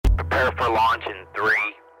Prepare for launch in 3,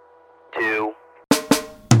 2.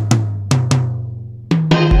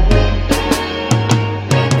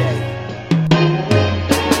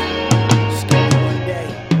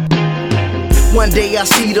 One day I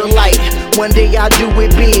see the light, one day I do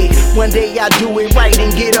it big, one day I do it right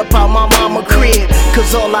and get up out my mama crib.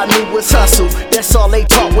 Cause all I knew was hustle, that's all they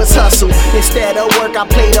taught was hustle. Instead of work I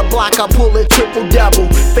played a block, I pull a triple-double.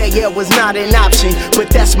 Failure was not an option, but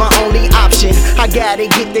that's my only option. I gotta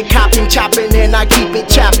get the copping, chopping, and I keep it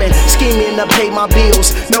chopping. Scheming to pay my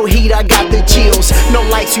bills, no heat, I got the chills. No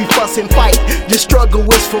lights, we fuss and fight, the struggle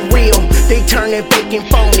was for real. They turning fake and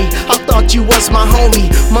phony, I thought you was my homie.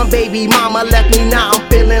 My baby mama left me, now I'm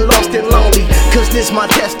feeling lost and lonely. Cause this my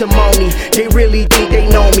testimony, they really think they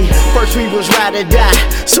know me. First we was ride or die,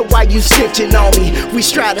 so why you snitching on me? We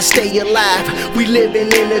try to stay alive, we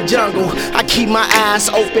living in the jungle. I keep my eyes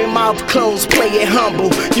open, mouth closed, play it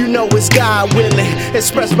humble. You know it's God willing,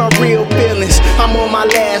 express my real feelings. I'm on my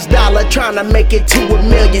last dollar, trying to make it to $1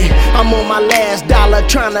 million. I'm on my last dollar,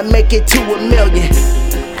 trying to make it to $1 million.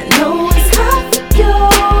 I know it's hard for you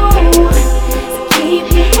to keep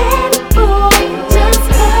your head full. Just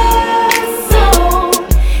hustle,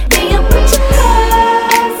 be up with your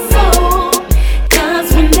hustle. Cause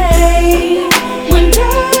one day,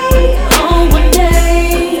 oh one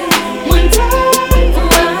day, one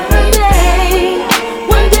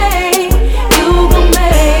day, you gon'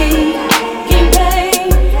 make it,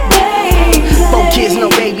 baby. 4 kids, no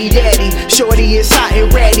baby daddy. Shorty is hot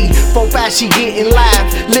and ready. 4-5, she getting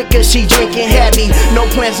live. Liquor, she drinking heavy. No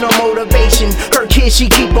plans, no motivation. Her kids, she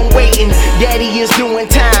keep on waiting. Daddy is doing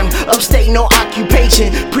time. Upstate, no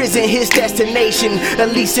occupation. Prison, his destination.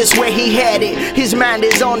 At least it's where he had it. His mind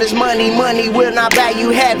is on his money. Money will not buy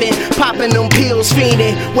you heaven. Popping them pills,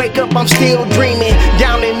 fiending. Wake up, I'm still dreaming.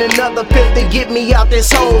 Down in another fifth to get me out this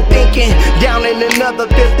whole thinking. Down in another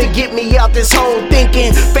fifth to get me out this whole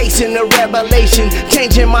thinking. Facing the revelation,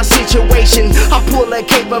 changing my situation. I pull a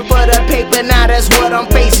caper for the paper, now that's what I'm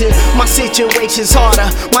facing. My situation's harder,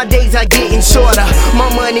 my days are getting shorter. My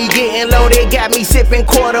money getting low, they got me sipping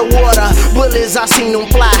quarter water. Bullets, I seen them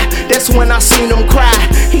fly, that's when I seen them cry.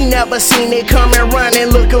 He never seen it come and run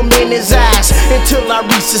and look him in his eyes until I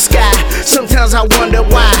reach the sky. Sometimes I wonder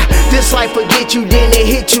why this life will get you, then it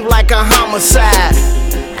hit you like a homicide.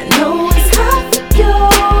 I know it's hard for you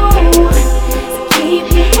to keep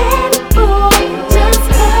your head full. Just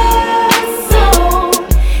hustle,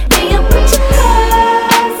 be up with your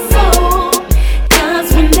hustle. Cause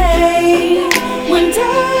one day,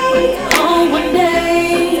 oh one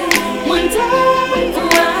day, one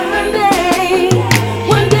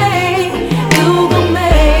day, you gon'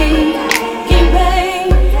 make it, baby.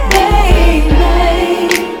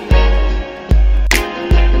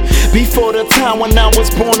 Before the time when I was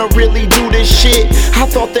born to really do this shit, I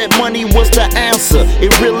thought that money was the answer,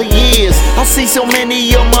 it really is. I see so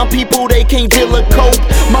many of my people, they can't deal a cope.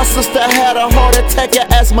 My sister had a heart attack, a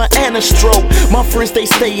asthma and a stroke. My friends, they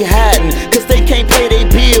stay hiding, cause they can't pay their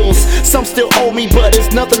bills. Some still owe me, but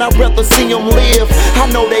it's nothing, I'd rather see them live. I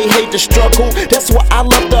know they hate the struggle, that's why I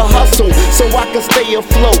love to hustle, so I can stay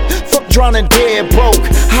afloat. Fuck drowning dead broke,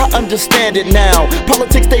 I understand it now.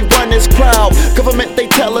 Politics, they run this crowd. Government, they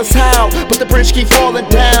tell us how, but the bridge keep falling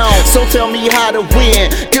down. So tell me how to win.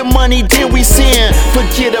 Good money, then we sin.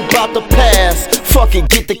 Forget about the past, fuck it,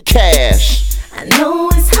 get the cash. I know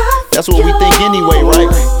it's hard for That's what we think anyway, right?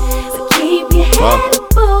 to keep your head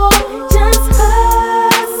full. Just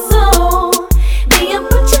hustle, be up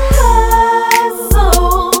with your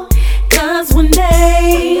hustle. Cause one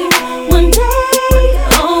day, one day,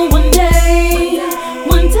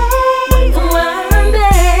 one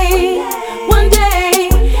day,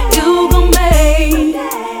 you gon' make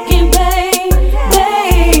it,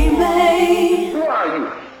 baby. Who are you?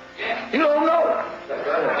 You don't know.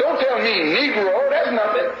 Don't tell me Negro, that's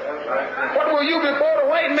nothing. What were you before the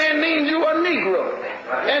white man named you a Negro?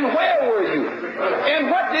 And where were you? And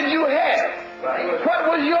what did you have? What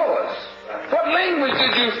was yours? What language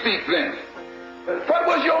did you speak then? What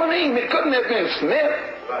was your name? It couldn't have been Smith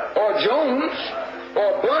or Jones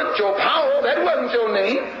or Bunch or Powell. That wasn't your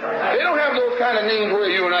name. They don't have those kind of names where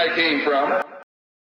you and I came from.